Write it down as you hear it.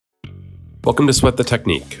Welcome to Sweat the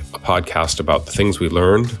Technique, a podcast about the things we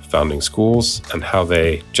learned founding schools and how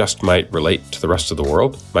they just might relate to the rest of the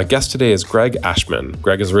world. My guest today is Greg Ashman.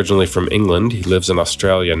 Greg is originally from England. He lives in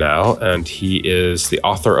Australia now, and he is the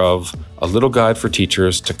author of A Little Guide for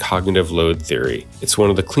Teachers to Cognitive Load Theory. It's one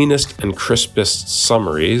of the cleanest and crispest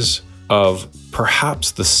summaries of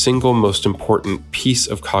perhaps the single most important piece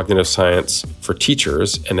of cognitive science for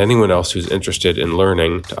teachers and anyone else who's interested in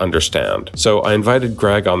learning to understand. So I invited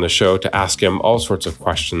Greg on the show to ask him all sorts of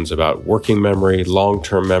questions about working memory,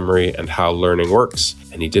 long-term memory, and how learning works,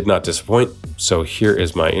 and he did not disappoint. So here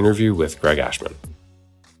is my interview with Greg Ashman.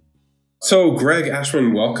 So, Greg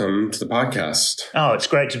Ashman, welcome to the podcast. Oh, it's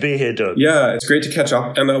great to be here, Doug. Yeah, it's great to catch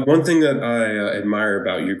up. And one thing that I admire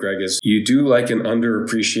about you, Greg, is you do like an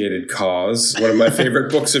underappreciated cause. One of my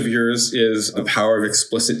favorite books of yours is The Power of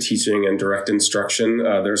Explicit Teaching and Direct Instruction.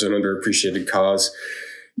 There's an underappreciated cause.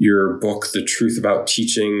 Your book, The Truth About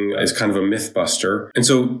Teaching, is kind of a myth buster. And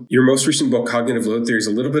so your most recent book, Cognitive Load Theory, is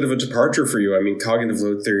a little bit of a departure for you. I mean, cognitive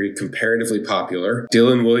load theory, comparatively popular.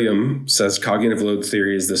 Dylan Williams says cognitive load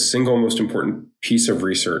theory is the single most important piece of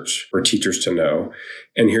research for teachers to know.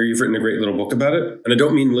 And here you've written a great little book about it. And I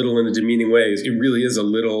don't mean little in a demeaning way. It really is a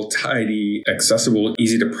little, tidy, accessible,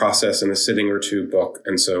 easy to process in a sitting or two book.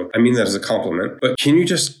 And so I mean that as a compliment. But can you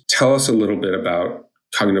just tell us a little bit about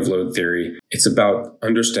cognitive load theory? It's about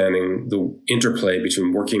understanding the interplay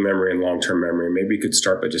between working memory and long-term memory. Maybe you could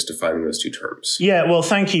start by just defining those two terms. Yeah, well,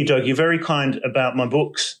 thank you, Doug. You're very kind about my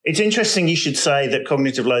books. It's interesting you should say that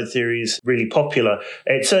cognitive load theory is really popular.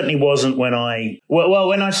 It certainly wasn't when I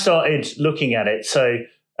started looking at it. So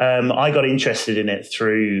I got interested in it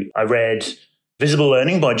I read Visible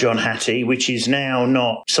Learning by John Hattie, which is now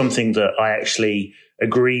not something that I actually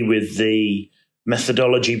agree with the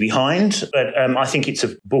methodology behind, but I think it's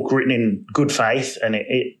a book written in good faith, and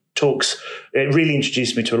it really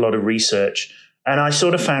introduced me to a lot of research, and I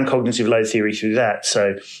sort of found cognitive load theory through that.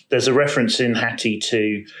 So there's a reference in Hattie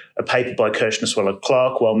to a paper by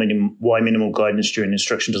Kirshner-Swallow-Clark, Why Minimal Guidance During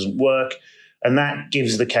Instruction Doesn't Work, and that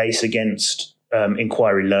gives the case against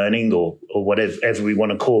inquiry learning or whatever we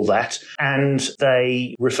want to call that, and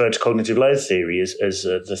they refer to cognitive load theory as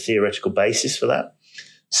the theoretical basis for that.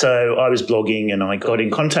 So I was blogging and I got in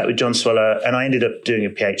contact with John Sweller, and I ended up doing a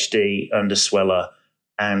PhD under Sweller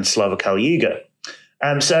and Slava Kalyuga.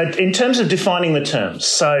 So in terms of defining the terms,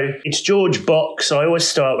 so it's George Box. So I always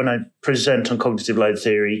start when I present on cognitive load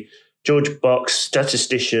theory. George Box,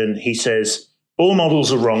 statistician, he says, all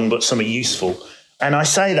models are wrong, but some are useful. And I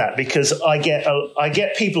say that because I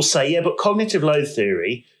get people say, yeah, but cognitive load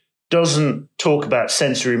theory doesn't talk about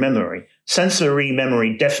sensory memory. Sensory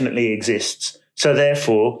memory definitely exists. So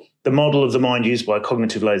therefore, the model of the mind used by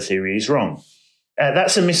cognitive load theory is wrong.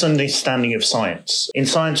 That's a misunderstanding of science. In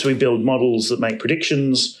science, we build models that make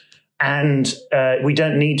predictions, and we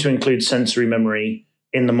don't need to include sensory memory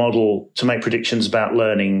in the model to make predictions about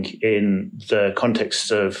learning in the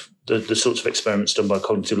context of the sorts of experiments done by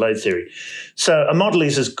cognitive load theory. So a model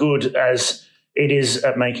is as good as it is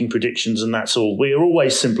at making predictions, and that's all. We are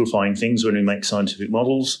always simplifying things when we make scientific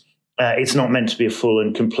models. It's not meant to be a full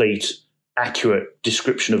and complete accurate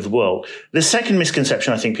description of the world. The second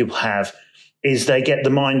misconception I think people have is they get the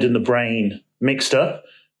mind and the brain mixed up.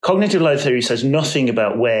 Cognitive load theory says nothing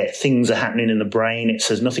about where things are happening in the brain. It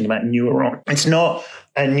says nothing about neuron. It's not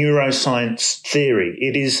a neuroscience theory.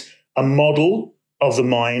 It is a model of the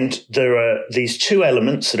mind. There are these two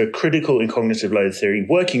elements that are critical in cognitive load theory,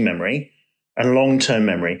 working memory and long-term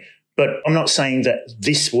memory. But I'm not saying that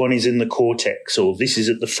this one is in the cortex or this is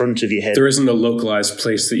at the front of your head. There isn't a localized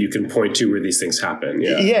place that you can point to where these things happen.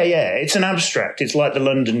 Yeah. It's an abstract. It's like the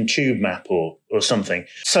London tube map or something.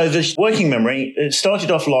 So the working memory, it started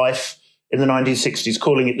off life in the 1960s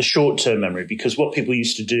calling it the short-term memory, because what people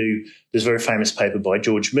used to do, there's a very famous paper by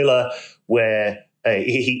George Miller where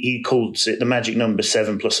he calls it the magic number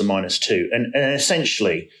 7 plus or minus 2. And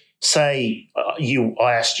essentially, say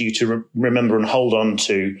I asked you to remember and hold on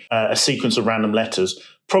to a sequence of random letters,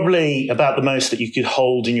 probably about the most that you could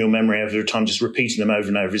hold in your memory over time, just repeating them over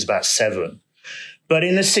and over, is about 7. But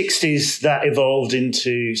in the 60s, that evolved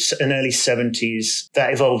into, and early 70s,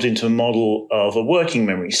 that evolved into a model of a working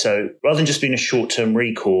memory. So rather than just being a short-term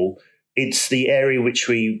recall, it's the area which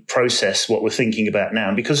we process what we're thinking about now.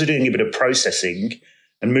 And because we're doing a bit of processing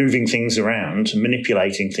and moving things around and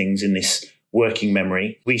manipulating things in this working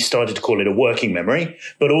memory. We started to call it a working memory,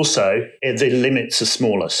 but also the limits are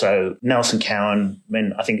smaller. So Nelson Cowan,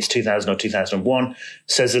 I think it's 2000 or 2001,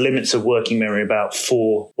 says the limits of working memory about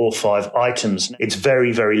 4 or 5 items. It's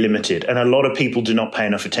very, very limited. And a lot of people do not pay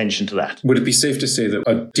enough attention to that. Would it be safe to say that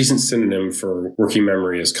a decent synonym for working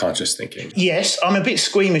memory is conscious thinking? Yes, I'm a bit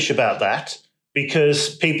squeamish about that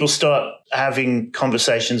because people start having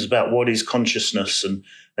conversations about what is consciousness and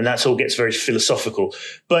that all gets very philosophical.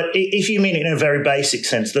 But if you mean it in a very basic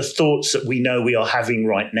sense, the thoughts that we know we are having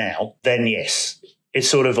right now, then yes, it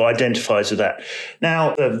sort of identifies with that.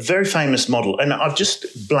 Now, a very famous model, and I've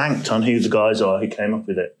just blanked on who the guys are who came up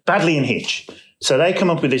with it. Baddeley and Hitch. So they come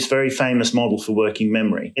up with this very famous model for working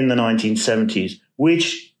memory in the 1970s,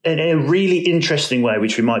 which in a really interesting way,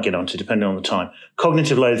 which we might get onto depending on the time,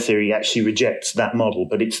 cognitive load theory actually rejects that model,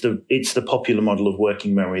 but it's the popular model of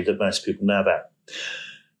working memory that most people know about.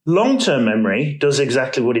 Long-term memory does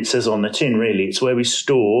exactly what it says on the tin, really. It's where we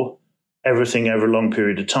store everything over a long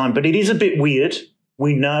period of time. But it is a bit weird.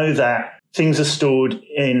 We know that things are stored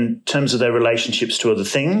in terms of their relationships to other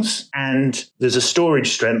things. And there's a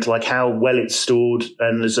storage strength, like how well it's stored.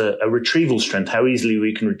 And there's a retrieval strength, how easily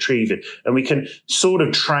we can retrieve it. And we can sort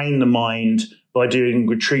of train the mind by doing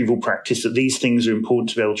retrieval practice that these things are important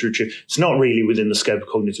to be able to retrieve. It's not really within the scope of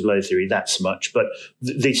cognitive load theory that much, but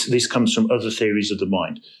this comes from other theories of the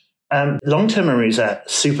mind. Long-term memory is a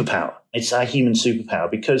superpower. It's a human superpower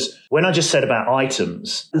because when I just said about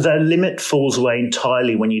items, the limit falls away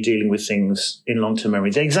entirely when you're dealing with things in long-term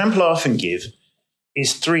memory. The example I often give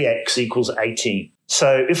is 3x equals 18.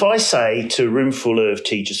 So if I say to a room full of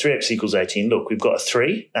teachers, 3x equals 18, look, we've got a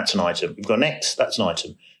 3, that's an item. We've got an x, that's an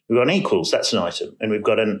item. We've got an equals, that's an item. And we've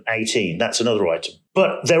got an 18, that's another item.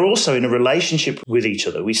 But they're also in a relationship with each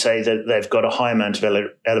other. We say that they've got a high amount of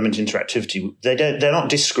element interactivity. They're not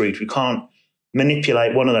discrete. We can't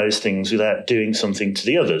manipulate one of those things without doing something to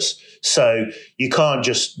the others. So you can't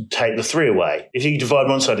just take the 3 away. If you divide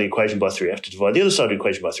one side of the equation by 3, you have to divide the other side of the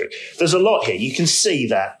equation by 3. There's a lot here. You can see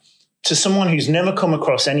that to someone who's never come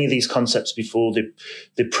across any of these concepts before,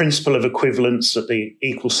 the principle of equivalence that the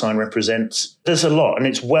equal sign represents, there's a lot, and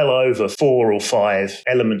it's well over 4 or 5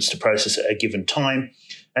 elements to process at a given time.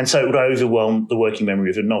 And so it would overwhelm the working memory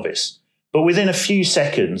of a novice. But within a few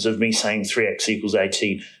seconds of me saying 3x equals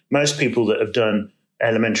 18, most people that have done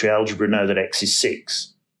elementary algebra know that x is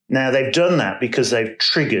 6. Now, they've done that because they've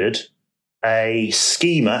triggered a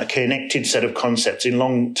schema, a connected set of concepts in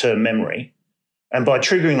long-term memory. And by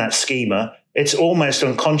triggering that schema, it's almost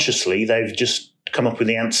unconsciously, they've just come up with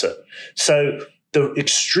the answer. So the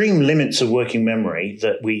extreme limits of working memory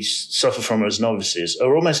that we suffer from as novices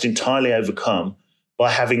are almost entirely overcome by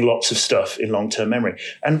having lots of stuff in long-term memory.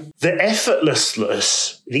 And the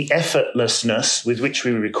effortlessness with which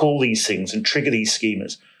we recall these things and trigger these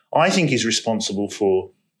schemas, I think is responsible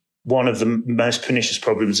for one of the most pernicious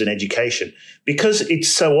problems in education. Because it's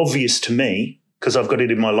so obvious to me, because I've got it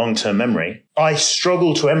in my long-term memory, I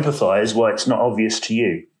struggle to empathize why it's not obvious to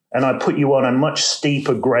you. And I put you on a much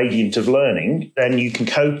steeper gradient of learning than you can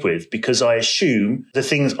cope with because I assume the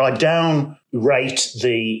things, I downrate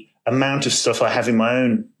the amount of stuff I have in my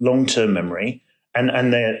own long-term memory and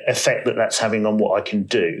the effect that that's having on what I can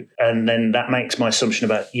do. And then that makes my assumption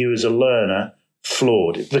about you as a learner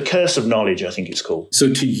flawed. The curse of knowledge, I think it's called.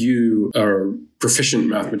 So to you, a proficient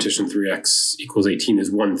mathematician, 3x equals 18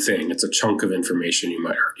 is one thing. It's a chunk of information, you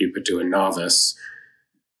might argue, but to a novice,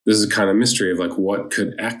 this is a kind of mystery of like, what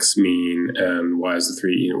could X mean, and why is the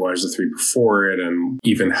 3 before it, and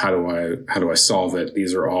even how do I solve it?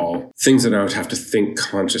 These are all things that I would have to think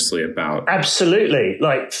consciously about. Absolutely.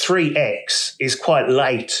 Like 3x is quite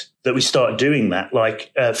late that we start doing that.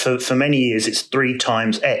 Like for many years, it's 3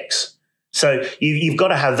 times x. So you've got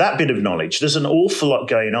to have that bit of knowledge. There's an awful lot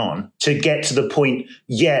going on to get to the point,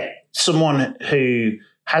 yet someone who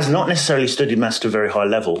has not necessarily studied maths to a very high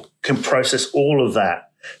level can process all of that.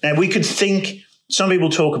 Now, we could think, some people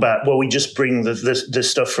talk about, well, we just bring the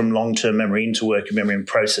stuff from long-term memory into working memory and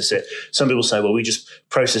process it. Some people say, well, we just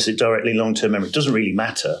process it directly in long-term memory. It doesn't really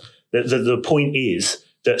matter. The point is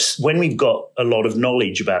that when we've got a lot of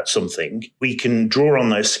knowledge about something, we can draw on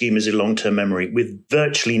those schemas in long-term memory with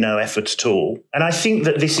virtually no effort at all. And I think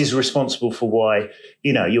that this is responsible for why,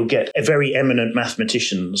 you'll get very eminent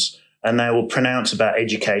mathematicians and they will pronounce about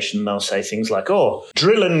education. They'll say things like, oh,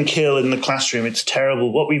 drill and kill in the classroom, it's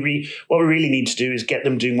terrible. What we really need to do is get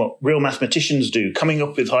them doing what real mathematicians do, coming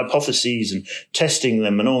up with hypotheses and testing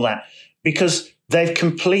them and all that. Because they've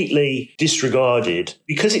completely disregarded,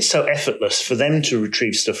 because it's so effortless for them to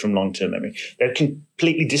retrieve stuff from long-term memory, they've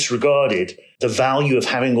completely disregarded the value of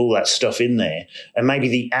having all that stuff in there and maybe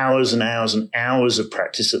the hours and hours and hours of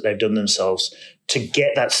practice that they've done themselves to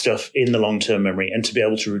get that stuff in the long-term memory and to be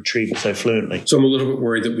able to retrieve it so fluently. So I'm a little bit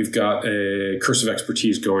worried that we've got a curse of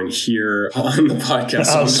expertise going here on the podcast.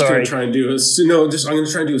 So I'm just sorry. going to try and do I'm going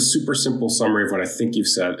to try and do a super simple summary of what I think you've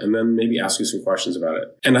said and then maybe ask you some questions about it.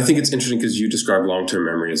 And I think it's interesting because you describe long-term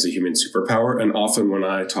memory as a human superpower. And often when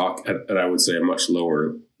I talk at I would say, a much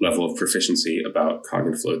lower level of proficiency about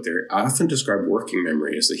cognitive load theory, I often describe working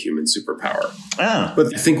memory as the human superpower.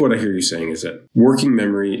 But I think what I hear you saying is that working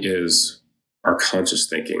memory is our conscious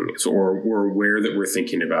thinking. Or we're aware that we're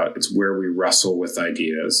thinking about. It's where we wrestle with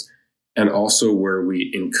ideas and also where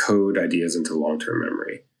we encode ideas into long-term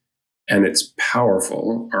memory. And it's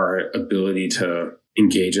powerful, our ability to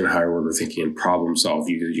engage in higher order thinking and problem solve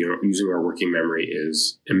using our working memory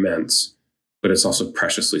is immense. But it's also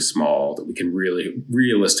preciously small that we can really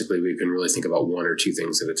think about one or two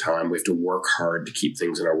things at a time. We have to work hard to keep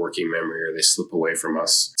things in our working memory or they slip away from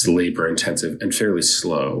us. It's labor intensive and fairly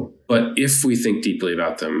slow. But if we think deeply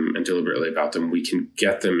about them and deliberately about them, we can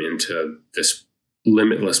get them into this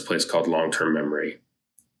limitless place called long-term memory.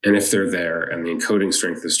 And if they're there and the encoding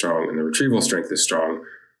strength is strong and the retrieval strength is strong,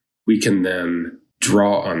 we can then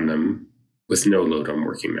draw on them with no load on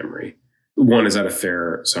working memory. One, is that a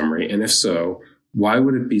fair summary? And if so, why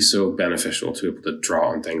would it be so beneficial to be able to draw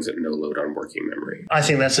on things at no load on working memory? I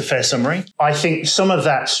think that's a fair summary. I think some of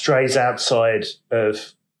that strays outside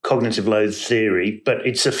of cognitive load theory, but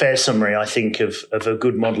it's a fair summary, I think, of a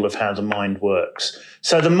good model of how the mind works.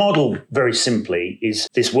 So the model, very simply, is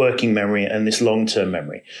this working memory and this long-term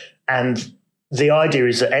memory. And the idea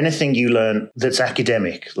is that anything you learn that's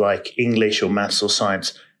academic, like English or maths or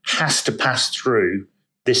science, has to pass through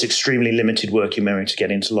this extremely limited working memory to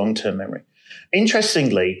get into long-term memory.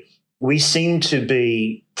 Interestingly, we seem to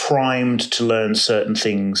be primed to learn certain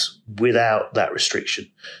things without that restriction.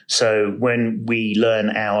 So when we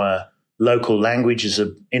learn our local language as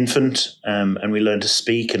an infant and we learn to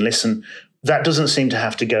speak and listen, that doesn't seem to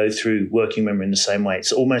have to go through working memory in the same way.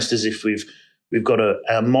 It's almost as if we've got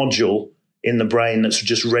a module in the brain that's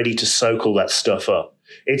just ready to soak all that stuff up.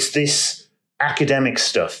 It's this academic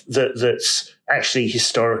stuff that's actually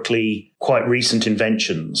historically quite recent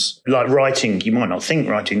inventions. Like writing, you might not think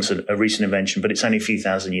writing's a recent invention, but it's only a few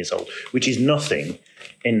thousand years old, which is nothing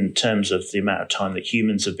in terms of the amount of time that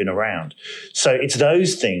humans have been around. So it's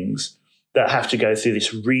those things that have to go through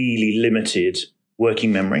this really limited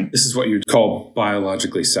working memory. This is what you'd call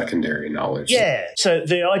biologically secondary knowledge. Yeah. So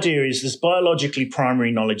the idea is there's biologically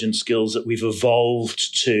primary knowledge and skills that we've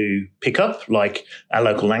evolved to pick up, like our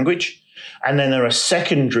local language. And then there are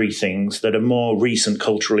secondary things that are more recent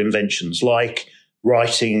cultural inventions, like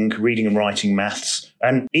reading and writing, maths.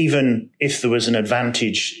 And even if there was an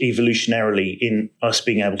advantage evolutionarily in us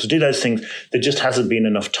being able to do those things, there just hasn't been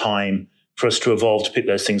enough time for us to evolve to pick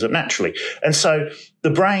those things up naturally. And so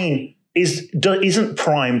the brain isn't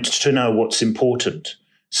primed to know what's important.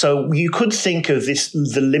 So you could think of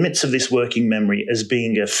the limits of this working memory as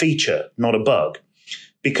being a feature, not a bug,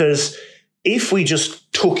 because if we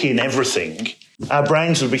just took in everything, our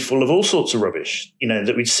brains would be full of all sorts of rubbish,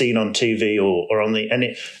 that we'd seen on TV or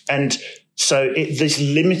on so this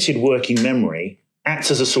limited working memory acts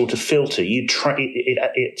as a sort of filter.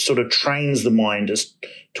 It sort of trains the mind as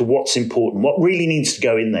to what's important, what really needs to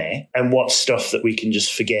go in there, and what's stuff that we can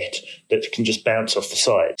just forget, that can just bounce off the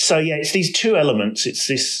side. So yeah, it's these two elements. It's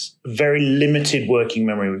this very limited working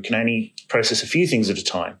memory. We can only process a few things at a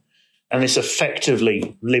time. And this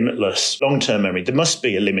effectively limitless long-term memory. There must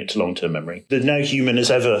be a limit to long-term memory. No human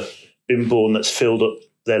has ever been born that's filled up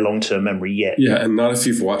their long-term memory yet. Yeah, and not if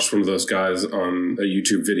you've watched one of those guys on a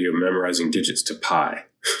YouTube video memorizing digits to pi.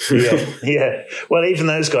 Yeah. Well, even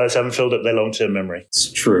those guys haven't filled up their long-term memory.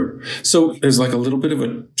 It's true. So there's like a little bit of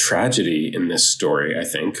a tragedy in this story, I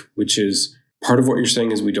think, which is part of what you're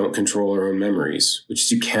saying is we don't control our own memories, which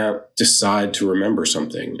is you can't decide to remember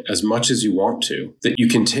something as much as you want to, that you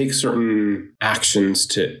can take certain actions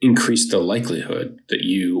to increase the likelihood that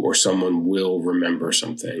you or someone will remember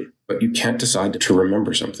something, but you can't decide to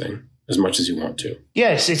remember something as much as you want to.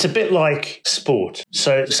 Yes, it's a bit like sport.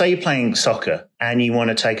 So say you're playing soccer and you want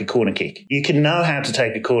to take a corner kick. You can know how to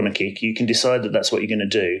take a corner kick. You can decide that that's what you're going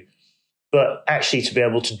to do. But actually, to be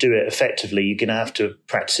able to do it effectively, you're going to have to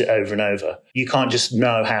practice it over and over. You can't just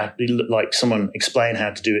know how, like someone explain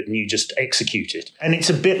how to do it and you just execute it. And it's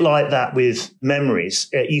a bit like that with memories.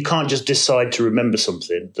 You can't just decide to remember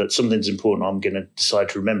something, that something's important, I'm going to decide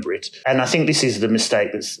to remember it. And I think this is the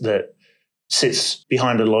mistake that sits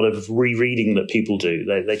behind a lot of rereading that people do.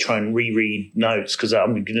 They try and reread notes because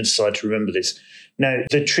I'm going to decide to remember this. No,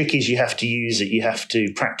 the trick is you have to use it. You have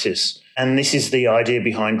to practice. And this is the idea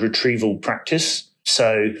behind retrieval practice.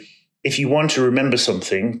 So if you want to remember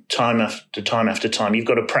something time after time after time, you've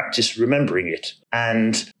got to practice remembering it.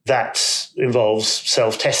 And that involves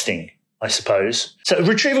self-testing, I suppose. So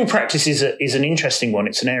retrieval practice is an interesting one.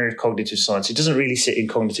 It's an area of cognitive science. It doesn't really sit in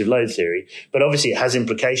cognitive load theory, but obviously it has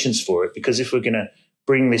implications for it, because if we're going to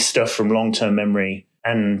bring this stuff from long-term memory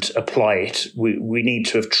and apply it, we need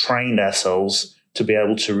to have trained ourselves to be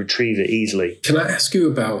able to retrieve it easily. Can I ask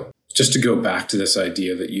you about, just to go back to this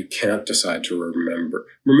idea that you can't decide to remember.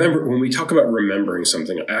 Remember, when we talk about remembering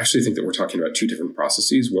something, I actually think that we're talking about two different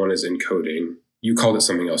processes. One is encoding. You called it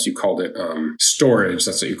something else. You called it storage.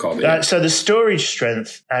 That's what you called it. So the storage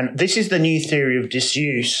strength, and this is the new theory of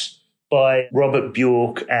disuse by Robert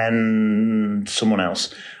Bjork and someone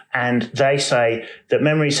else. And they say that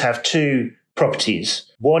memories have two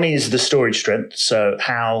properties. One is the storage strength, so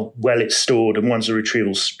how well it's stored, and one's the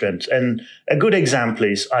retrieval strength. And a good example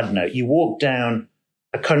is, I don't know, you walk down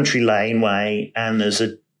a country laneway and there's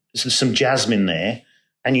some jasmine there,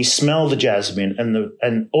 and you smell the jasmine,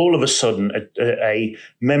 and all of a sudden a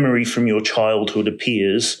memory from your childhood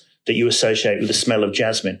appears that you associate with the smell of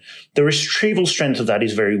jasmine. The retrieval strength of that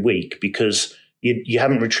is very weak because you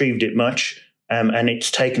haven't retrieved it much. And it's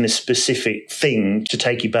taken a specific thing to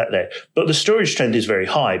take you back there. But the storage strength is very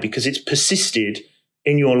high because it's persisted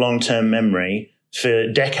in your long-term memory for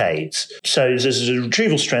decades. So there's a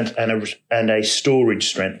retrieval strength and a storage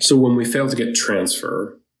strength. So when we fail to get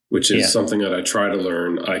transfer, which is something that I try to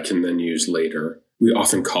learn, I can then use later. We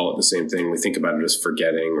often call it the same thing. We think about it as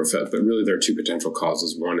forgetting, but really there are two potential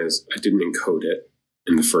causes. One is I didn't encode it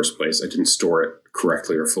in the first place. I didn't store it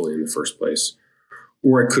correctly or fully in the first place.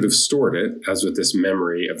 Or I could have stored it, as with this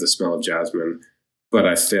memory of the smell of jasmine, but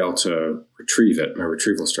I failed to retrieve it. My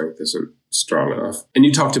retrieval strength isn't strong enough. And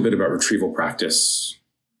you talked a bit about retrieval practice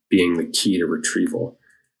being the key to retrieval.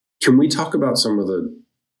 Can we talk about some of the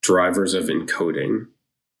drivers of encoding,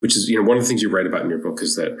 which is, one of the things you write about in your book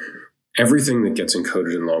is that everything that gets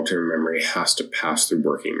encoded in long-term memory has to pass through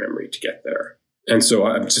working memory to get there. And so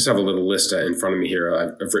I just have a little list in front of me here.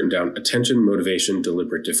 I've written down attention, motivation,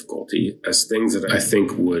 deliberate difficulty as things that I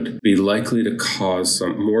think would be more likely to cause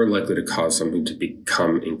something to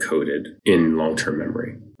become encoded in long-term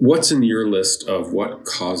memory. What's in your list of what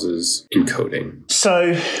causes encoding?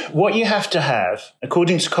 So what you have to have,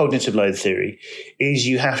 according to cognitive load theory, is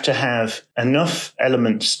you have to have enough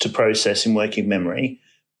elements to process in working memory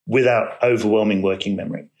without overwhelming working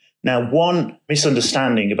memory. Now, one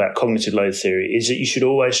misunderstanding about cognitive load theory is that you should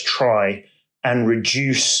always try and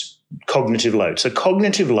reduce cognitive load. So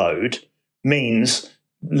cognitive load means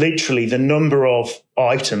literally the number of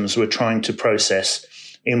items we're trying to process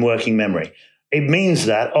in working memory. It means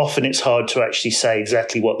that often it's hard to actually say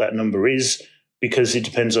exactly what that number is because it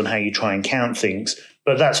depends on how you try and count things,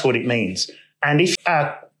 but that's what it means. And if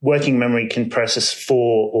our working memory can process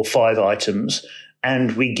 4 or 5 items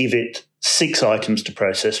and we give it 6 items to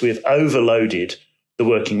process, we have overloaded the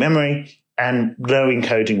working memory and no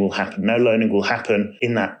encoding will happen. No learning will happen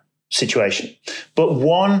in that situation. But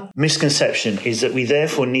one misconception is that we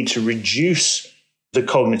therefore need to reduce the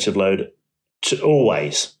cognitive load to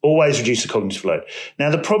always reduce the cognitive load.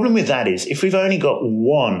 Now, the problem with that is if we've only got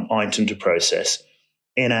 1 item to process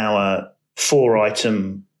in our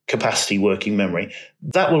 4-item capacity working memory,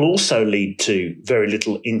 that will also lead to very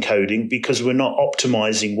little encoding because we're not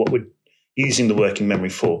optimizing what we're using the working memory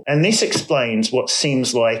for. And this explains what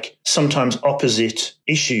seems like sometimes opposite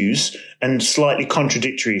issues and slightly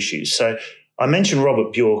contradictory issues. So I mentioned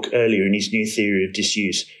Robert Bjork earlier in his new theory of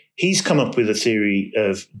disuse. He's come up with a theory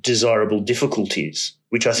of desirable difficulties,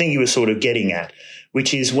 which I think he was sort of getting at,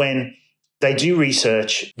 which is when they do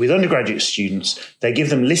research with undergraduate students, they give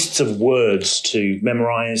them lists of words to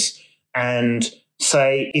memorize and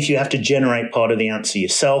say, if you have to generate part of the answer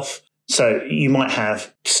yourself, so you might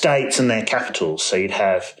have states and their capitals. So you'd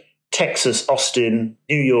have Texas, Austin,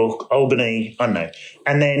 New York, Albany, I don't know.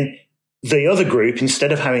 And then the other group,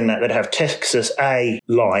 instead of having that, they'd have Texas A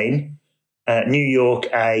line, New York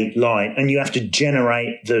A line, and you have to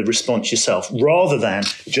generate the response yourself rather than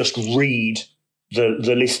just read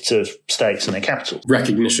the lists of states and their capitals.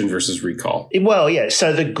 Recognition versus recall. Well, yeah.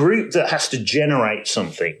 So the group that has to generate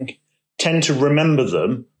something tend to remember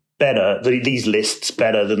them better, these lists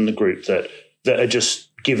better than the group that are just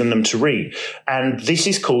given them to read. And this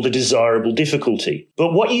is called a desirable difficulty.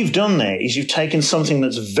 But what you've done there is you've taken something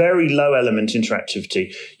that's very low element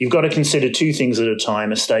interactivity. You've got to consider 2 things at a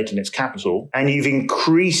time, a state and its capital, and you've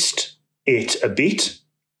increased it a bit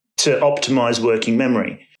to optimize working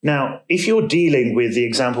memory. Now, if you're dealing with the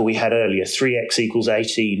example we had earlier, 3x equals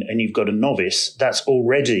 18, and you've got a novice, that's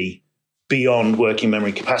already beyond working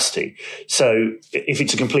memory capacity. So if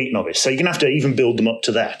it's a complete novice, so you're going to have to even build them up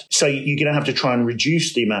to that. So you're going to have to try and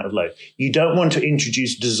reduce the amount of load. You don't want to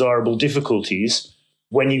introduce desirable difficulties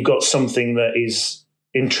when you've got something that is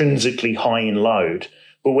intrinsically high in load.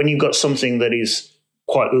 But when you've got something that is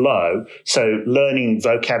quite low, so learning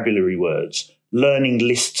vocabulary words, learning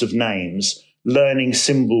lists of names, learning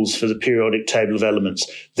symbols for the periodic table of elements,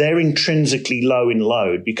 they're intrinsically low in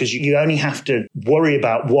load because you only have to worry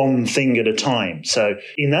about one thing at a time. So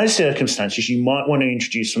in those circumstances, you might want to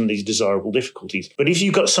introduce some of these desirable difficulties. But if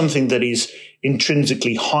you've got something that is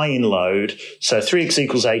intrinsically high in load, so 3x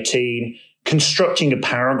equals 18, constructing a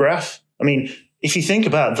paragraph, I mean, if you think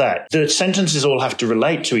about that, the sentences all have to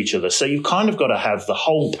relate to each other. So you've kind of got to have the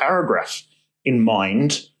whole paragraph in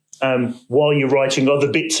mind while you're writing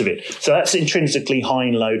other bits of it. So that's intrinsically high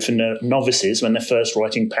in load for novices when they're first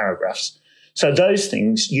writing paragraphs. So those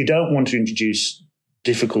things, you don't want to introduce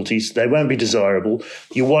difficulties. They won't be desirable.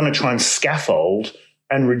 You want to try and scaffold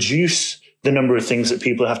and reduce the number of things that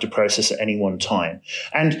people have to process at any one time.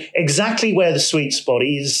 And exactly where the sweet spot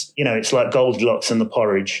is, it's like Goldilocks and the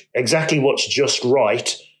porridge. Exactly what's just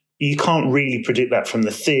right, you can't really predict that from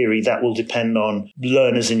the theory. That will depend on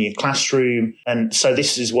learners in your classroom. And so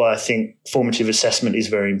this is why I think formative assessment is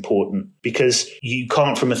very important, because you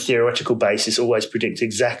can't, from a theoretical basis, always predict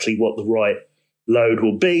exactly what the right load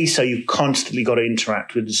will be. So you've constantly got to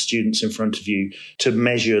interact with the students in front of you to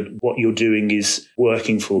measure what you're doing is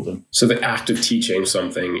working for them. So the act of teaching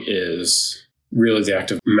something is really the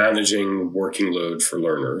act of managing working load for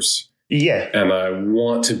learners. Yeah. And I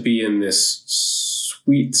want to be in this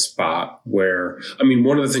sweet spot where,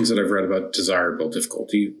 one of the things that I've read about desirable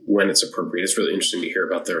difficulty, when it's appropriate, it's really interesting to hear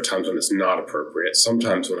about. There are times when it's not appropriate.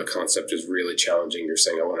 Sometimes when a concept is really challenging, you're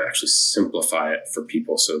saying, I want to actually simplify it for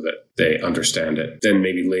people so that they understand it. Then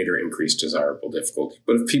maybe later increase desirable difficulty.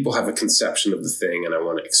 But if people have a conception of the thing and I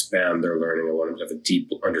want to expand their learning, I want them to have a deep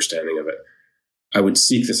understanding of it, I would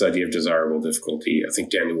seek this idea of desirable difficulty. I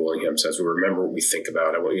think Daniel Willingham says, well, remember what we think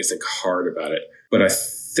about. I want you to think hard about it. But I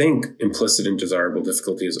think implicit in desirable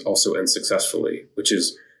difficulty is also end successfully, which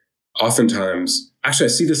is oftentimes, actually, I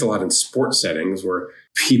see this a lot in sports settings where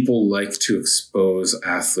people like to expose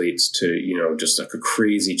athletes to, just like a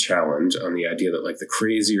crazy challenge on the idea that like the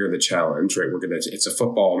crazier the challenge, right? It's a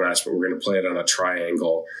football match, but we're going to play it on a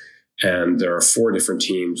triangle. And there are 4 different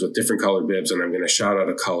teams with different colored bibs, and I'm going to shout out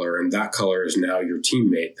a color, and that color is now your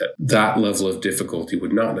teammate. That level of difficulty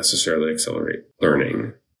would not necessarily accelerate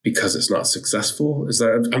learning because it's not successful.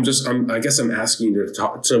 I guess I'm asking you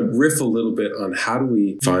to riff a little bit on how do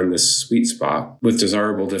we find this sweet spot with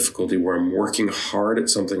desirable difficulty where I'm working hard at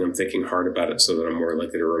something, I'm thinking hard about it so that I'm more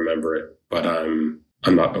likely to remember it, but I'm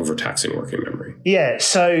not overtaxing working memory. Yeah.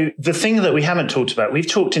 So the thing that we haven't talked about, we've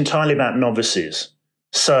talked entirely about novices.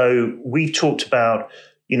 So we've talked about,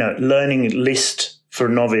 learning list for a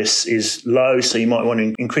novice is low. So you might want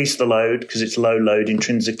to increase the load because it's low load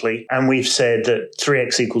intrinsically. And we've said that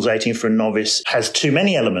 3x equals 18 for a novice has too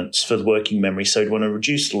many elements for the working memory. So you'd want to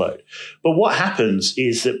reduce the load. But what happens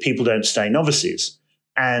is that people don't stay novices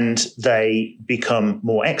and they become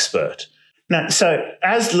more expert. Now, so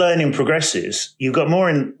as learning progresses, you've got more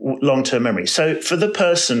in long-term memory. So for the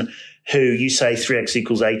person who you say 3x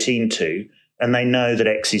equals 18 to, and they know that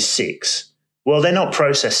X is 6, well, they're not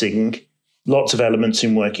processing lots of elements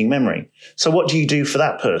in working memory. So what do you do for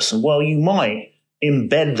that person? Well, you might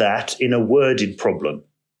embed that in a worded problem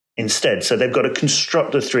instead. So they've got to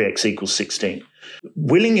construct the 3x equals 16.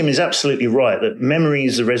 Willingham is absolutely right that memory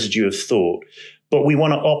is a residue of thought, but we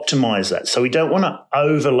want to optimize that. So we don't want to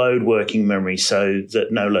overload working memory so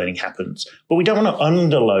that no learning happens, but we don't want to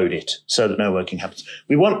underload it so that no working happens.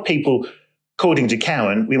 We want people, according to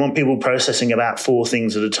Cowan, we want people processing about 4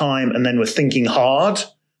 things at a time, and then we're thinking hard.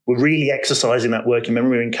 We're really exercising that working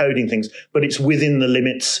memory, we're encoding things, but it's within the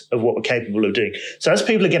limits of what we're capable of doing. So as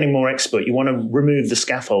people are getting more expert, you want to remove the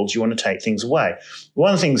scaffolds, you want to take things away.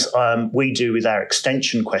 One of the things we do with our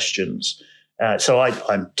extension questions, so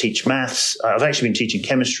I teach maths. I've actually been teaching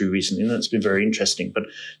chemistry recently, and that's been very interesting. But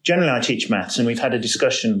generally I teach maths, and we've had a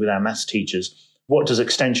discussion with our maths teachers. What does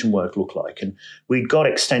extension work look like? And we got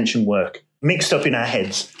extension work mixed up in our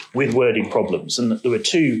heads with worded problems. And there were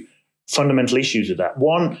 2 fundamental issues with that.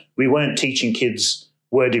 One, we weren't teaching kids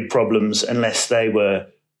worded problems unless they were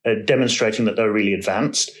demonstrating that they were really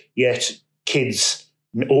advanced. Yet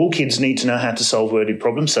all kids need to know how to solve worded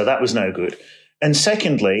problems, so that was no good. And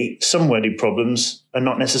secondly, some worded problems are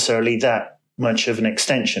not necessarily that much of an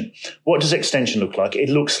extension. What does extension look like? It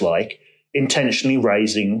looks like intentionally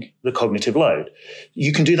raising the cognitive load.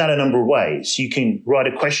 You can do that a number of ways. You can write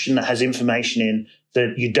a question that has information in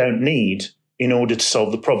that you don't need in order to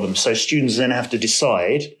solve the problem. So students then have to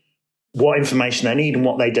decide what information they need and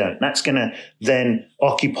what they don't. That's going to then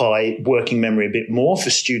occupy working memory a bit more for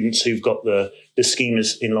students who've got the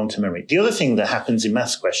schemas in long-term memory. The other thing that happens in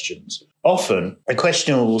maths questions, often a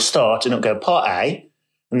question will start and it'll go part A,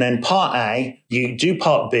 and then part A, you do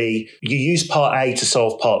part B, you use part A to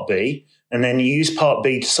solve part B, and then you use part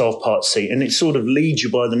B to solve part C, and it sort of leads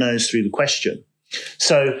you by the nose through the question.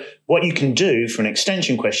 So what you can do for an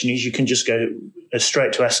extension question is you can just go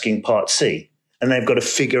straight to asking part C, and they've got to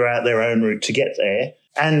figure out their own route to get there.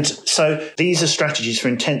 And so these are strategies for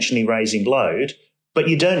intentionally raising load, but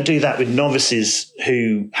you don't do that with novices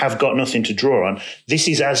who have got nothing to draw on. This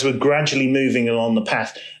is as we're gradually moving along the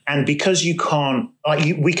path. And because you can't,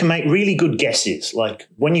 we can make really good guesses. Like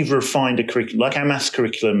when you've refined a curriculum, like our maths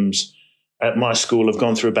curriculums at my school have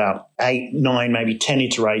gone through about 8, 9, maybe 10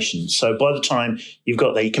 iterations. So by the time you've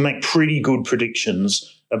got there, you can make pretty good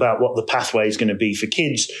predictions about what the pathway is going to be for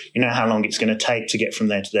kids. You know how long it's going to take to get from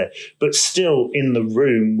there to there. But still in the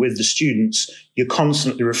room with the students, you're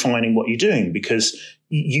constantly refining what you're doing because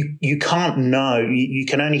you can't know. You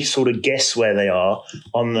can only sort of guess where they are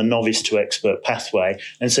on the novice to expert pathway.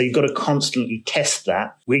 And so you've got to constantly test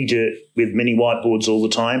that. We do it with mini whiteboards all the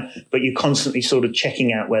time, but you're constantly sort of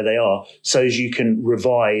checking out where they are so as you can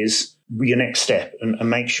revise your next step and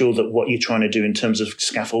make sure that what you're trying to do in terms of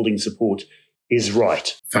scaffolding support is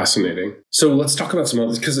right. Fascinating. So let's talk about some of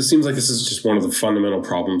this, because it seems like this is just one of the fundamental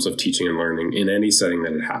problems of teaching and learning in any setting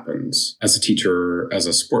that it happens. As a teacher, as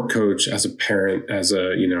a sport coach, as a parent, as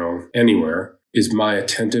a, anywhere, is my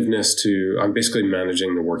attentiveness to, I'm basically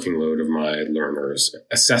managing the working load of my learners,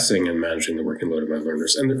 assessing and managing the working load of my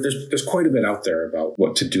learners. And there's quite a bit out there about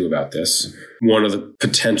what to do about this. One of the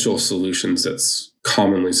potential solutions that's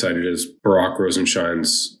commonly cited is Barack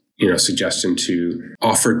Rosenshine's suggestion to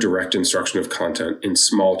offer direct instruction of content in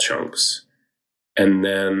small chunks and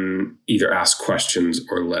then either ask questions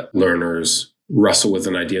or let learners wrestle with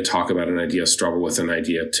an idea, talk about an idea, struggle with an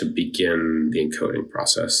idea to begin the encoding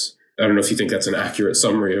process. I don't know if you think that's an accurate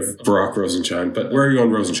summary of Barack Rosenshine, but where are you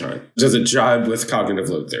on Rosenshine? Does it jibe with cognitive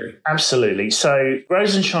load theory? Absolutely. So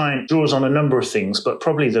Rosenshine draws on a number of things, but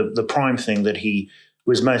probably the prime thing that he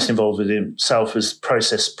was most involved with himself was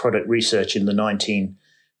process product research in the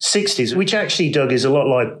 1960s, which actually, Doug, is a lot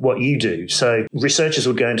like what you do. So researchers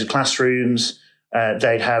would go into classrooms,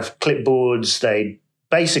 they'd have clipboards, they'd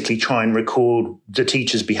basically try and record the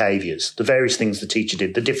teacher's behaviors, the various things the teacher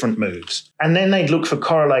did, the different moves. And then they'd look for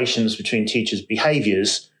correlations between teachers'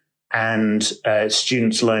 behaviors and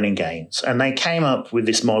students' learning gains. And they came up with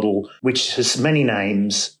this model, which has many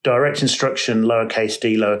names: direct instruction, lowercase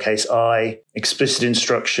d, lowercase I, explicit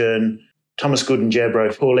instruction. Thomas Good and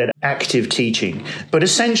Jebro call it active teaching. But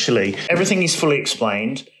essentially, everything is fully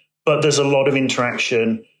explained, but there's a lot of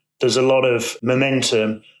interaction, there's a lot of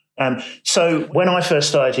momentum. So when I first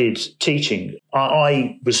started teaching,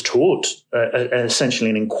 I was taught essentially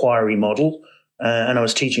an inquiry model, and I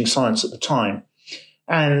was teaching science at the time.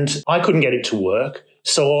 And I couldn't get it to work,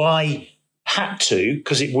 so I had to,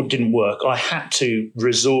 because it didn't work, I had to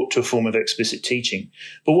resort to a form of explicit teaching.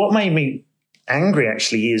 But what made me angry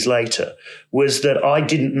actually years later was that I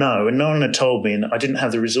didn't know, and no one had told me, and I didn't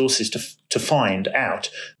have the resources to find out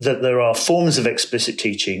that there are forms of explicit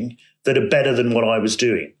teaching that are better than what I was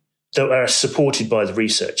doing, that are supported by the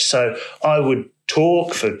research. So I would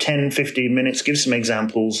talk for 10, 15 minutes, give some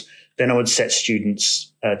examples, then I would set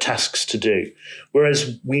students tasks to do.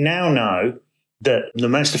 Whereas we now know that the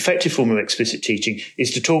most effective form of explicit teaching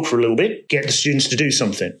is to talk for a little bit, get the students to do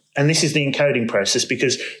something. And this is the encoding process,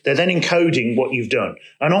 because they're then encoding what you've done,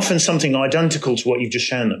 and often something identical to what you've just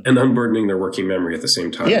shown them. And unburdening their working memory at the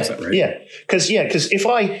same time. Yeah, is that right? Yeah. Because if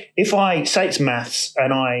I say it's maths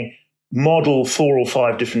and I model 4 or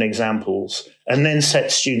 5 different examples and then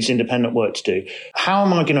set students independent work to do, how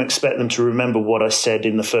am I going to expect them to remember what I said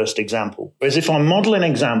in the first example? Whereas if I model an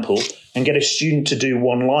example and get a student to do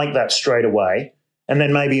one like that straight away, and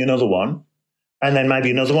then maybe another one, and then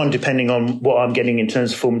maybe another one, depending on what I'm getting in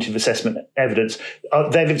terms of formative assessment evidence,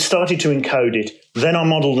 they've started to encode it, then I'll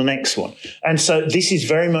model the next one. And so this is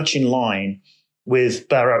very much in line with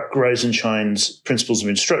Barack Rosenshine's principles of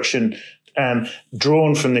instruction,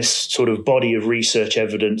 drawn from this sort of body of research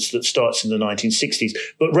evidence that starts in the 1960s.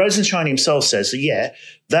 But Rosenshine himself says that,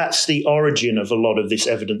 that's the origin of a lot of this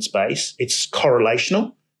evidence base. It's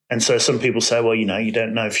correlational. And so some people say, well, you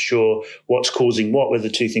don't know for sure what's causing what, whether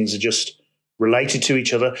two things are just related to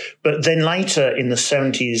each other. But then later in the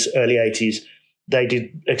 70s, early 80s, they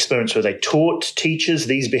did experiments where they taught teachers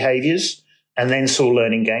these behaviors and then saw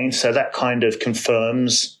learning gains. So that kind of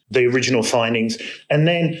confirms the original findings. And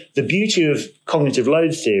then the beauty of cognitive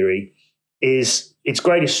load theory is its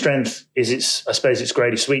greatest strength is its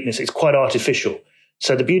greatest weakness. It's quite artificial.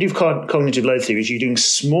 So the beauty of cognitive load theory is you're doing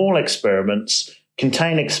small experiments,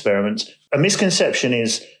 contained experiments. A misconception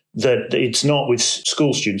is that it's not with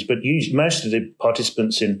school students, but most of the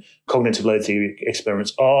participants in cognitive load theory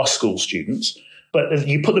experiments are school students. But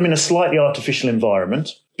you put them in a slightly artificial environment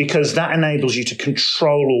because that enables you to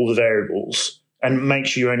control all the variables and make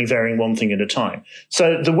sure you're only varying one thing at a time.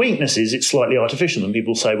 So the weakness is it's slightly artificial. And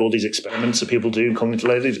people say, well, these experiments that people do in cognitive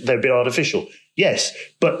load theory, they're a bit artificial. Yes,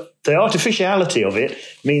 but the artificiality of it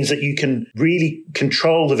means that you can really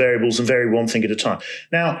control the variables and vary one thing at a time.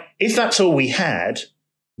 Now, if that's all we had,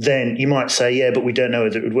 then you might say, yeah, but we don't know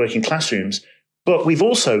whether it would work in classrooms. But we've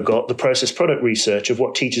also got the process product research of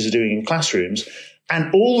what teachers are doing in classrooms.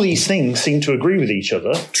 And all these things seem to agree with each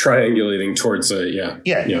other. Triangulating towards Yeah.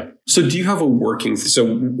 So do you have a working...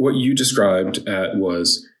 So what you described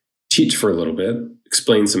was teach for a little bit,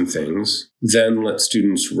 explain some things, then let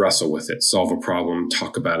students wrestle with it, solve a problem,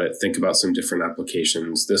 talk about it, think about some different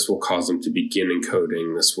applications. This will cause them to begin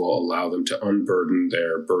encoding. This will allow them to unburden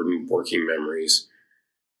their burdened working memories.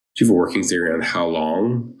 Do you have a working theory on how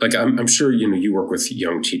long? Like, I'm sure, you work with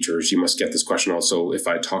young teachers. You must get this question also. If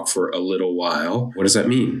I talk for a little while, what does that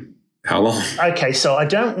mean? How long? Okay, so I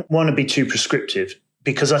don't want to be too prescriptive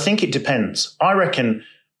because I think it depends. I reckon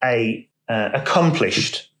a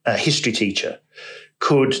accomplished history teacher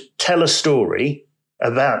could tell a story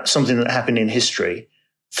about something that happened in history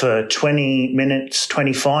for 20 minutes,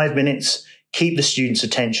 25 minutes, keep the students'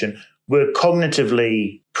 attention. We're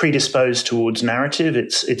cognitively predisposed towards narrative.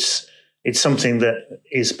 It's something that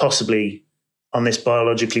is possibly on this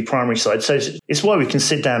biologically primary side. So it's why we can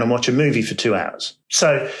sit down and watch a movie for 2 hours.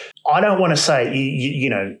 So I don't want to say,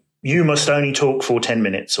 you must only talk for 10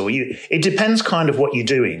 minutes it depends kind of what you're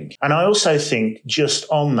doing. And I also think just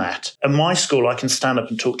on that, at my school, I can stand up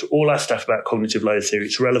and talk to all our staff about cognitive load theory.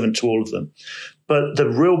 It's relevant to all of them. But the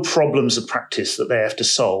real problems of practice that they have to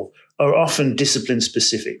solve are often discipline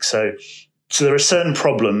specific. So there are certain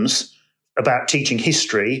problems about teaching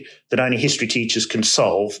history that only history teachers can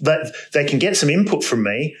solve. That they can get some input from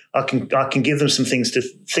me. I can give them some things to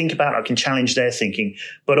think about. I can challenge their thinking,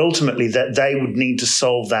 but ultimately that they would need to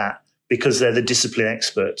solve that because they're the discipline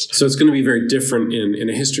experts. So it's going to be very different in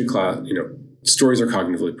a history class. Stories are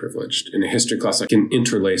cognitively privileged. In a history class, I can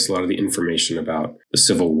interlace a lot of the information about the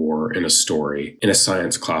Civil War in a story. In a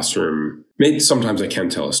science classroom, maybe sometimes I can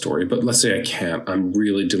tell a story, but let's say I can't. I'm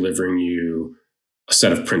really delivering you a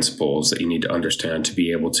set of principles that you need to understand to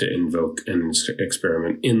be able to invoke and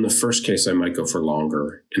experiment. In the first case, I might go for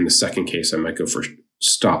longer. In the second case, I might go for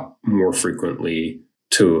stop more frequently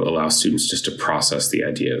to allow students just to process the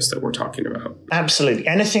ideas that we're talking about. Absolutely.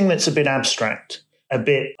 Anything that's a bit abstract, a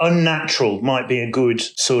bit unnatural might be a good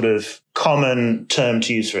sort of common term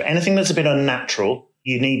to use for it. Anything that's a bit unnatural,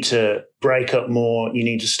 you need to break up more. You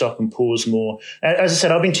need to stop and pause more. As I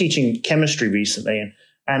said, I've been teaching chemistry recently,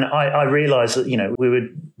 and I realized that, we were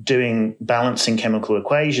doing balancing chemical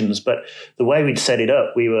equations, but the way we'd set it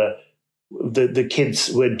up, the kids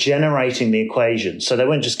were generating the equation. So they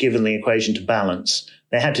weren't just given the equation to balance.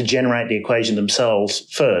 They had to generate the equation themselves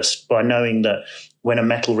first by knowing that when a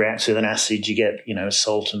metal reacts with an acid, you get, a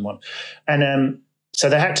salt and one. And so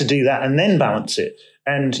they had to do that and then balance it.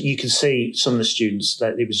 And you could see some of the students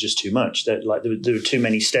that it was just too much, that there were too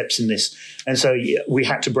many steps in this. And so we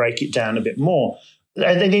had to break it down a bit more.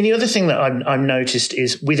 And then the other thing that I've noticed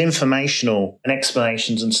is with informational and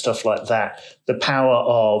explanations and stuff like that, the power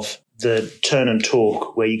of the turn and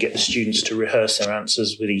talk where you get the students to rehearse their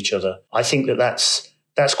answers with each other. I think that's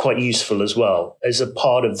quite useful as well as a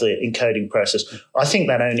part of the encoding process. I think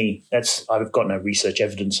I've got no research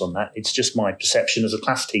evidence on that. It's just my perception as a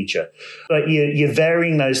class teacher. But you're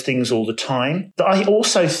varying those things all the time. I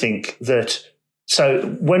also think that, so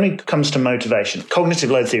when it comes to motivation, cognitive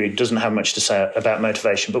load theory doesn't have much to say about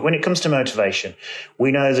motivation. But when it comes to motivation,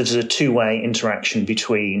 we know that there's a two-way interaction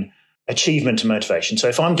between achievement and motivation. So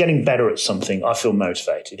if I'm getting better at something, I feel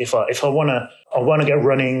motivated. If I want to go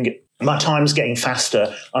running, my time's getting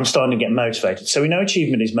faster, I'm starting to get motivated. So we know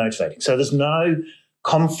achievement is motivating. So there's no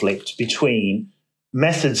conflict between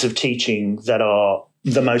methods of teaching that are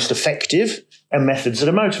the most effective and methods that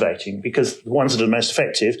are motivating, because the ones that are most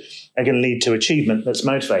effective are going to lead to achievement that's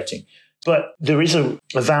motivating. But there is a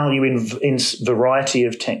value in variety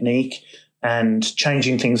of technique and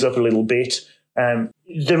changing things up a little bit.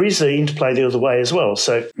 There is the interplay the other way as well.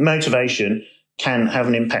 So motivation can have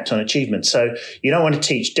an impact on achievement. So you don't want to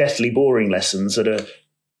teach deathly boring lessons that are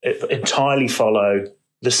entirely follow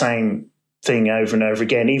the same thing over and over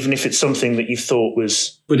again, even if it's something that you thought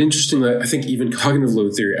was... But interestingly, I think even cognitive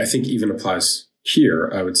load theory, I think even applies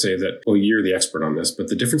here. I would say that, well, you're the expert on this, but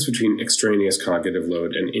the difference between extraneous cognitive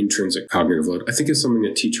load and intrinsic cognitive load, I think is something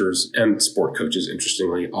that teachers and sport coaches,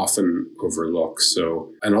 interestingly, often overlook.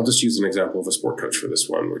 So, and I'll just use an example of a sport coach for this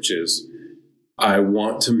one, which is, I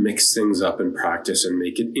want to mix things up in practice and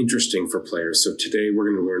make it interesting for players. So today we're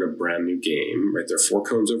going to learn a brand new game, right? There are 4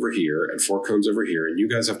 cones over here and 4 cones over here, and you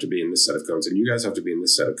guys have to be in this set of cones, and you guys have to be in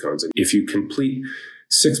this set of cones. And if you complete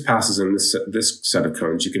 6 passes in this set of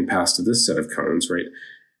cones, you can pass to this set of cones, right?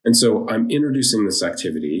 And so I'm introducing this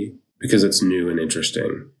activity because it's new and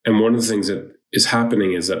interesting. And one of the things that is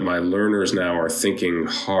happening is that my learners now are thinking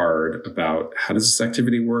hard about, how does this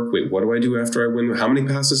activity work? Wait, what do I do after I win? How many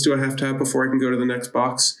passes do I have to have before I can go to the next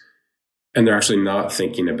box? And they're actually not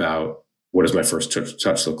thinking about, what does my first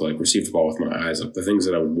touch look like? Receive the ball with my eyes up, the things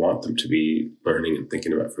that I would want them to be learning and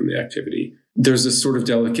thinking about from the activity. There's this sort of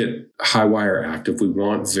delicate high wire act of, we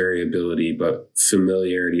want variability, but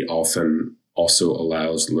familiarity often also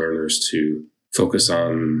allows learners to focus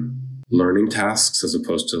on learning tasks as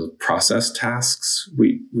opposed to process tasks.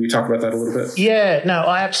 We talk about that a little bit? Yeah, no,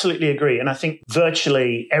 I absolutely agree. And I think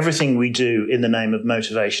virtually everything we do in the name of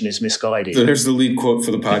motivation is misguided. So there's the lead quote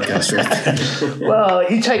for the podcast right there.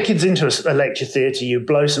 Well, you take kids into a lecture theatre, you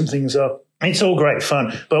blow some things up. It's all great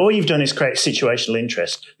fun, but all you've done is create situational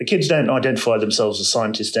interest. The kids don't identify themselves as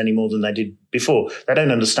scientists any more than they did before. They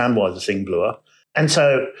don't understand why the thing blew up. And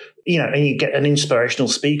so, and you get an inspirational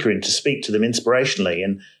speaker in to speak to them inspirationally.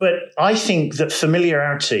 But I think that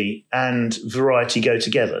familiarity and variety go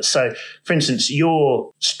together. So, for instance,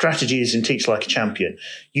 your strategy is in Teach Like a Champion.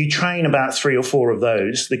 You train about 3 or 4 of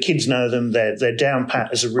those. The kids know them. They're down pat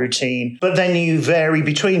as a routine. But then you vary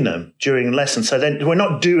between them during the lesson. So then we're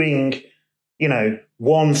not doing,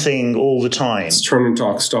 one thing all the time. It's turn and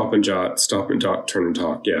talk, stop and jot, stop and dot, turn and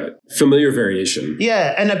talk. Yeah. Familiar variation.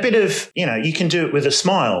 Yeah. And a bit of, you can do it with a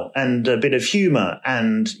smile and a bit of humor,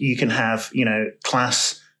 and you can have,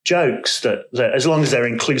 class jokes that as long as they're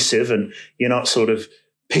inclusive and you're not sort of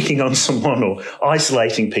picking on someone or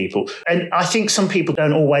isolating people. And I think some people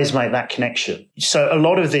don't always make that connection. So a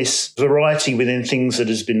lot of this variety within things that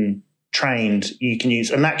has been trained you can use,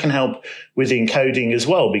 and that can help with encoding as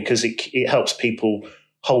well, because it helps people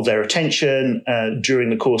hold their attention during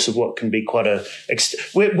the course of what can be quite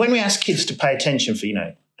when we ask kids to pay attention for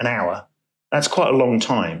an hour, that's quite a long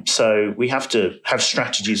time. So we have to have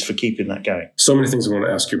strategies for keeping that going. So many things I want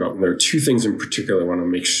to ask you about. There are 2 things in particular I want to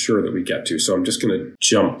make sure that we get to, so I'm just going to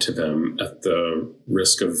jump to them at the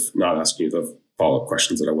risk of not asking you the follow-up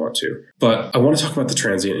questions that I want to. But I want to talk about the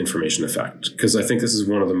transient information effect, because I think this is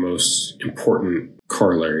one of the most important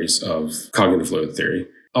corollaries of cognitive load theory.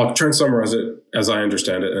 I'll try and summarize it as I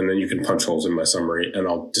understand it, and then you can punch holes in my summary, and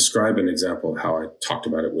I'll describe an example of how I talked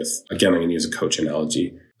about it with, again, I'm going to use a coach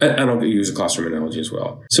analogy, and I'll use a classroom analogy as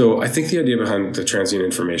well. So I think the idea behind the transient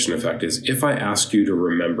information effect is, if I ask you to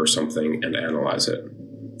remember something and analyze it,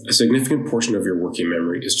 a significant portion of your working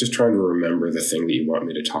memory is just trying to remember the thing that you want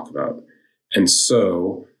me to talk about. And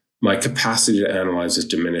so my capacity to analyze is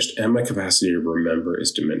diminished, and my capacity to remember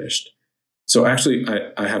is diminished. So actually,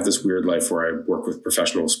 I have this weird life where I work with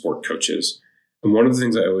professional sport coaches. And one of the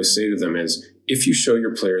things I always say to them is, if you show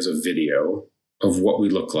your players a video of what we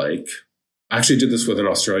look like, I actually did this with an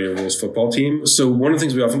Australia rules football team. So one of the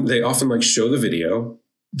things they often like show the video,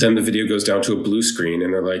 then the video goes down to a blue screen,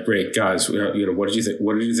 and they're like, great, guys, what did you think?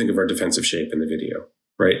 What did you think of our defensive shape in the video?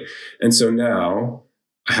 Right. And so now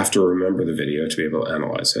I have to remember the video to be able to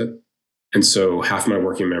analyze it. And so half my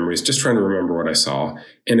working memory is just trying to remember what I saw.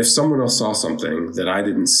 And if someone else saw something that I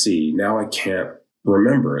didn't see, now I can't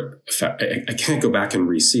remember it. I can't go back and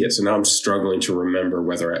re-see it. So now I'm struggling to remember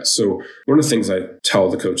so one of the things I tell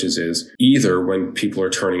the coaches is, either when people are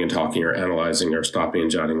turning and talking or analyzing or stopping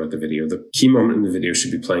and jotting about the video, the key moment in the video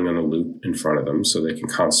should be playing on a loop in front of them so they can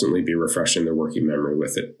constantly be refreshing their working memory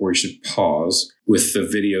with it. Or you should pause with the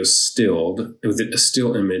video stilled, with a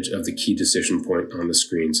still image of the key decision point on the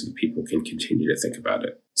screen so that people can continue to think about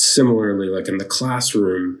it. Similarly, like in the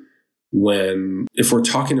classroom, if we're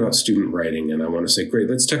talking about student writing and I want to say, great,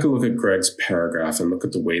 let's take a look at Greg's paragraph and look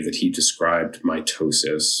at the way that he described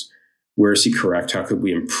mitosis. Where is he correct? How could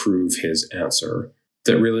we improve his answer?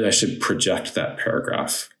 That really I should project that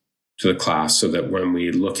paragraph to the class so that when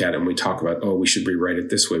we look at it and we talk about, we should rewrite it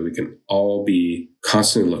this way, we can all be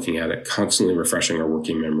constantly looking at it, constantly refreshing our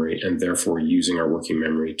working memory, and therefore using our working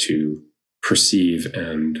memory to perceive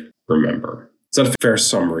and remember. Is that a fair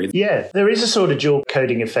summary? Yeah, there is a sort of dual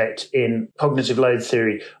coding effect in cognitive load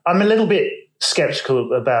theory. I'm a little bit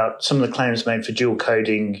skeptical about some of the claims made for dual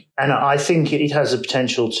coding, and I think it has the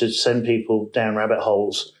potential to send people down rabbit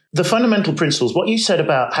holes. The fundamental principles, what you said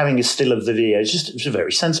about having a still of the video, is just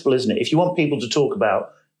very sensible, isn't it? If you want people to talk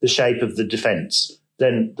about the shape of the defense,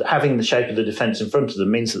 then having the shape of the defense in front of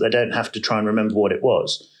them means that they don't have to try and remember what it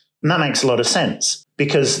was. And that makes a lot of sense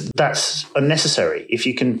because that's unnecessary. If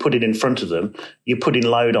you can put it in front of them, you're putting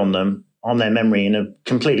load on them, on their memory in a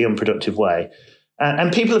completely unproductive way.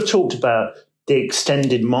 And people have talked about the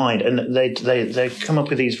extended mind, and they come up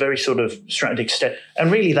with these very sort of strategic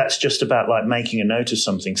and really that's just about like making a note of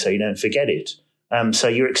something so you don't forget it. So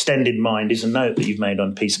your extended mind is a note that you've made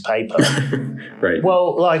on a piece of paper. Right.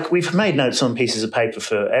 Well, like we've made notes on pieces of paper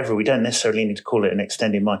forever. We don't necessarily need to call it an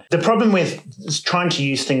extended mind. The problem with trying to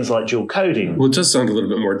use things like dual coding. Well, it does sound a little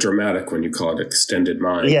bit more dramatic when you call it extended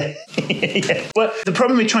mind. Yeah. Yeah. Well, the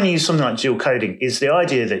problem with trying to use something like dual coding is the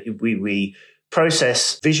idea that we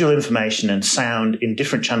process visual information and sound in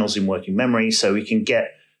different channels in working memory so we can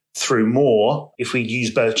get through more if we use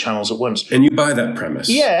both channels at once. And you buy that premise.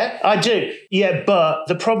 Yeah, I do. Yeah, but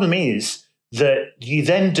the problem is that you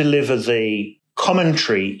then deliver the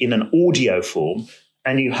commentary in an audio form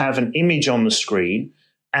and you have an image on the screen.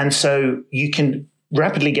 And so you can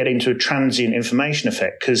rapidly get into a transient information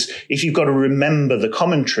effect because if you've got to remember the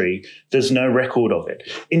commentary, there's no record of it.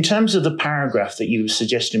 In terms of the paragraph that you were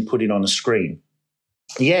suggesting putting on a screen,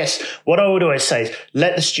 yes, what I would always say is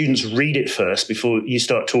let the students read it first before you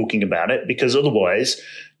start talking about it, because otherwise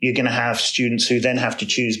you're going to have students who then have to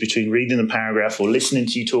choose between reading the paragraph or listening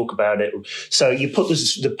to you talk about it. So you put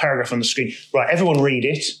the paragraph on the screen. Right, everyone read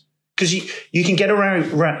it. Because you can get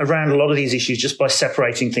around a lot of these issues just by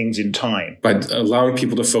separating things in time. By allowing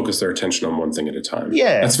people to focus their attention on one thing at a time.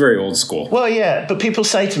 Yeah. That's very old school. Well, yeah. But people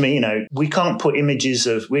say to me, we can't put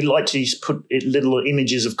we'd like to put little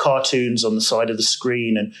images of cartoons on the side of the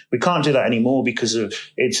screen. And we can't do that anymore because of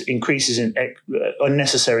it increases in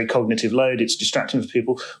unnecessary cognitive load. It's distracting for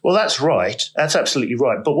people. Well, that's right. That's absolutely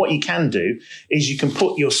right. But what you can do is you can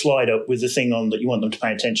put your slide up with the thing on that you want them to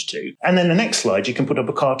pay attention to. And then the next slide, you can put up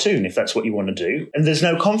a cartoon if that's what you want to do. And there's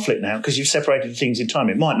no conflict now because you've separated things in time.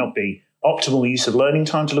 It might not be optimal use of learning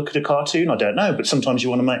time to look at a cartoon. I don't know, but sometimes you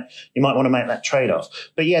might want to make that trade-off.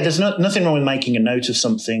 But yeah, there's nothing wrong with making a note of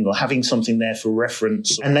something or having something there for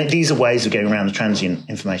reference. And these are ways of getting around the transient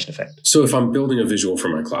information effect. So if I'm building a visual for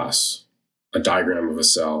my class, a diagram of a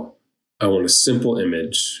cell, I want a simple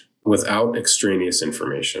image without extraneous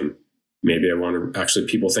information. Maybe I want to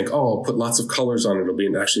people think, I'll put lots of colors on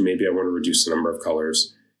it. Actually, maybe I want to reduce the number of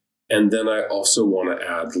colors. And then I also want to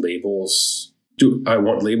add labels. I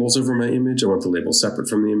want labels over my image? I want the labels separate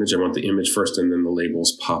from the image. I want the image first and then the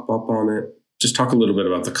labels pop up on it. Just talk a little bit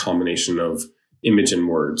about the combination of image and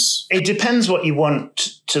words. It depends what you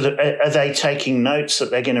want are they taking notes that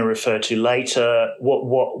they're going to refer to later?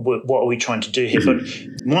 What are we trying to do here? But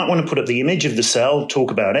you might want to put up the image of the cell,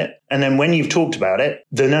 talk about it. And then when you've talked about it,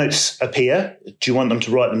 the notes appear. Do you want them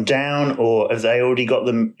to write them down or have they already got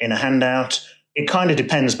them in a handout? It kind of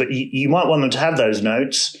depends, but you might want them to have those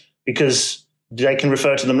notes because they can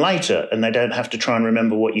refer to them later and they don't have to try and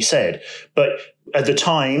remember what you said. But at the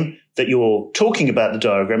time that you're talking about the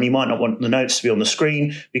diagram, you might not want the notes to be on the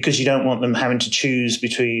screen because you don't want them having to choose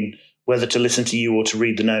between whether to listen to you or to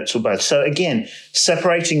read the notes or both. So again,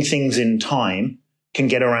 separating things in time can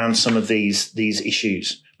get around some of these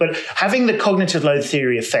issues. But having the cognitive load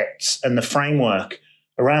theory effects and the framework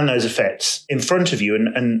around those effects in front of you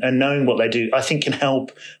and knowing what they do, I think can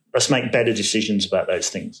help us make better decisions about those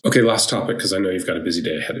things. Okay, last topic, because I know you've got a busy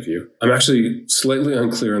day ahead of you. I'm actually slightly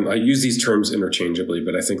unclear, and I use these terms interchangeably,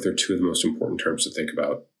 but I think they're two of the most important terms to think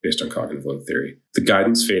about based on cognitive load theory. The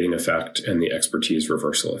guidance fading effect and the expertise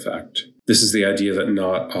reversal effect. This is the idea that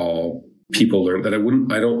not all people learn, that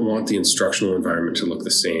I don't want the instructional environment to look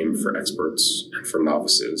the same for experts and for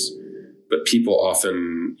novices. But people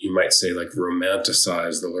often, you might say,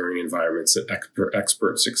 romanticize the learning environments that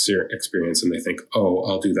experts experience, and they think,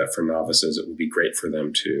 I'll do that for novices. It will be great for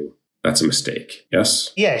them too. That's a mistake.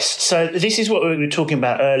 Yes? Yes. So this is what we were talking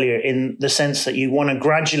about earlier in the sense that you want to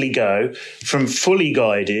gradually go from fully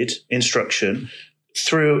guided instruction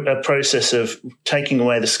through a process of taking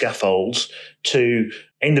away the scaffolds to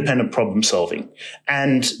independent problem solving.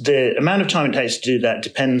 And the amount of time it takes to do that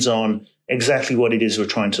depends on exactly what it is we're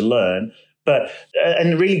trying to learn. But,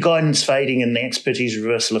 and really guidance fading and the expertise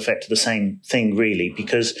reversal effect are the same thing, really,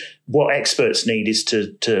 because what experts need is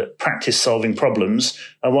to practice solving problems,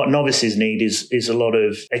 and what novices need is a lot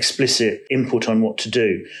of explicit input on what to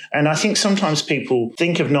do. And I think sometimes people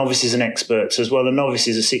think of novices and experts as, well, a novice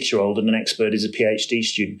is a 6-year-old and an expert is a PhD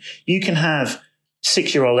student. You can have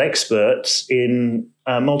 6-year-old experts in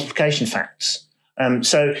multiplication facts.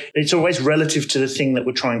 So it's always relative to the thing that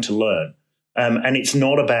we're trying to learn. And it's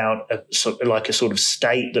not about a sort of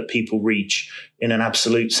state that people reach in an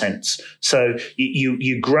absolute sense. So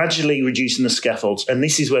you gradually reducing the scaffolds. And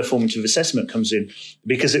this is where formative assessment comes in,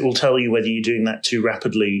 because it will tell you whether you're doing that too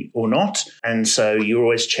rapidly or not. And so you're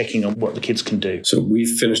always checking on what the kids can do. So we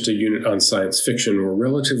finished a unit on science fiction. We're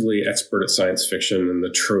relatively expert at science fiction and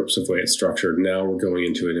the tropes of the way it's structured. Now we're going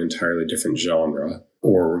into an entirely different genre,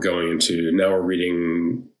 or now we're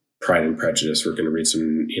reading Pride and Prejudice. We're going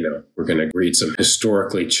to read some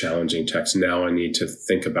historically challenging texts. Now I need to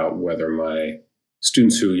think about whether my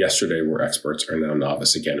students who yesterday were experts are now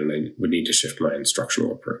novice again, and I would need to shift my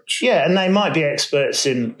instructional approach. Yeah, and they might be experts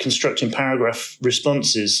in constructing paragraph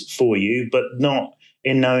responses for you, but not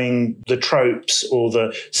in knowing the tropes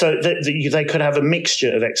so they could have a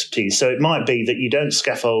mixture of expertise. So it might be that you don't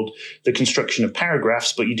scaffold the construction of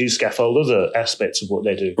paragraphs, but you do scaffold other aspects of what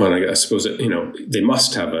they do. Well, I suppose they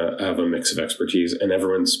must have a mix of expertise, and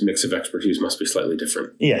everyone's mix of expertise must be slightly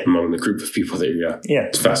different. Yeah. Among the group of people that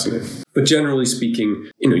it's fascinating. But generally speaking,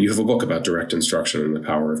 you have a book about direct instruction and the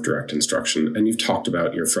power of direct instruction, and you've talked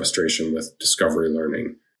about your frustration with discovery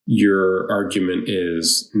learning. Your argument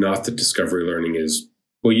is not that discovery learning is,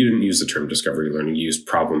 well, you didn't use the term discovery learning, you used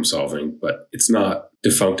problem solving, but it's not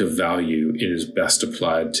defunct of value. It is best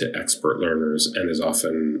applied to expert learners and is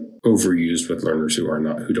often overused with learners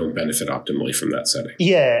who don't benefit optimally from that setting.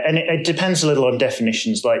 Yeah, and it depends a little on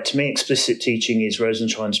definitions. Like, to me, explicit teaching is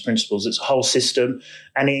Rosenshine's principles. It's a whole system,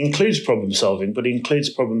 and it includes problem solving, but it includes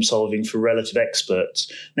problem solving for relative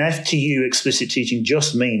experts. Now, if to you explicit teaching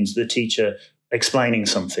just means the teacher explaining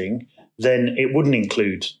something, then it wouldn't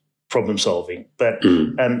include problem solving. But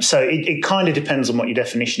so it kind of depends on what your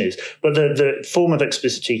definition is. But the form of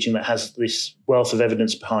explicit teaching that has this wealth of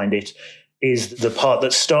evidence behind it is the part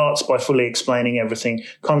that starts by fully explaining everything.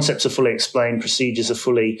 Concepts are fully explained, procedures are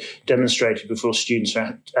fully demonstrated before students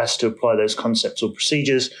are asked to apply those concepts or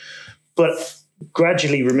procedures, but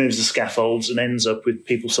gradually removes the scaffolds and ends up with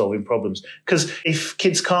people solving problems. Because if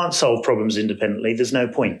kids can't solve problems independently, there's no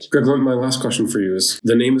point. Greg, my last question for you is,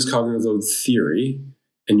 the name is cognitive load theory,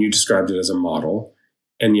 and you described it as a model,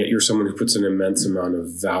 and yet you're someone who puts an immense amount of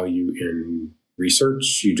value in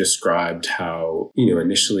research. You described how,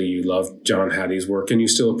 initially you loved John Hattie's work and you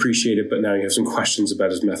still appreciate it, but now you have some questions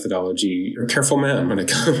about his methodology. You're a careful man when it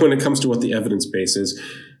comes to what the evidence base is.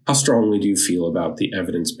 How strongly do you feel about the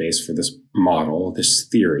evidence base for this model, this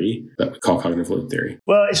theory that we call cognitive load theory?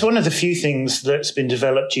 Well, it's one of the few things that's been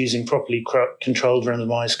developed using properly controlled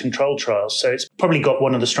randomized control trials. So it's probably got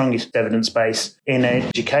one of the strongest evidence base in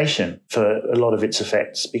education for a lot of its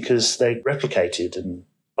effects, because they're replicated and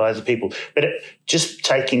by other people. But just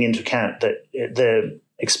taking into account that the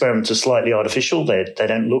experiments are slightly artificial, they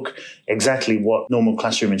don't look exactly what normal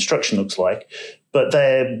classroom instruction looks like, but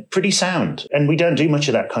they're pretty sound. And we don't do much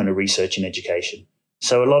of that kind of research in education.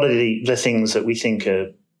 So a lot of the things that we think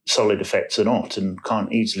are solid effects are not and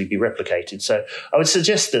can't easily be replicated. So I would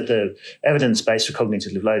suggest that the evidence base for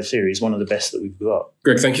cognitive load theory is one of the best that we've got.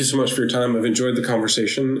 Greg, thank you so much for your time. I've enjoyed the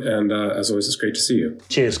conversation, and as always, it's great to see you.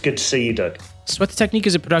 Cheers. Good to see you, Doug. Sweat the Technique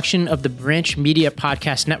is a production of the Branch Media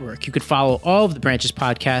Podcast Network. You could follow all of the Branch's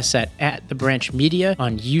podcasts at The Branch Media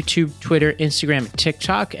on YouTube, Twitter, Instagram, and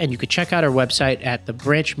TikTok. And you could check out our website at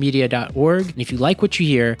thebranchmedia.org. And if you like what you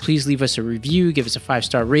hear, please leave us a review, give us a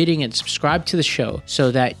 5-star rating, and subscribe to the show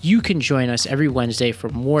so that you can join us every Wednesday for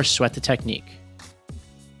more Sweat the Technique.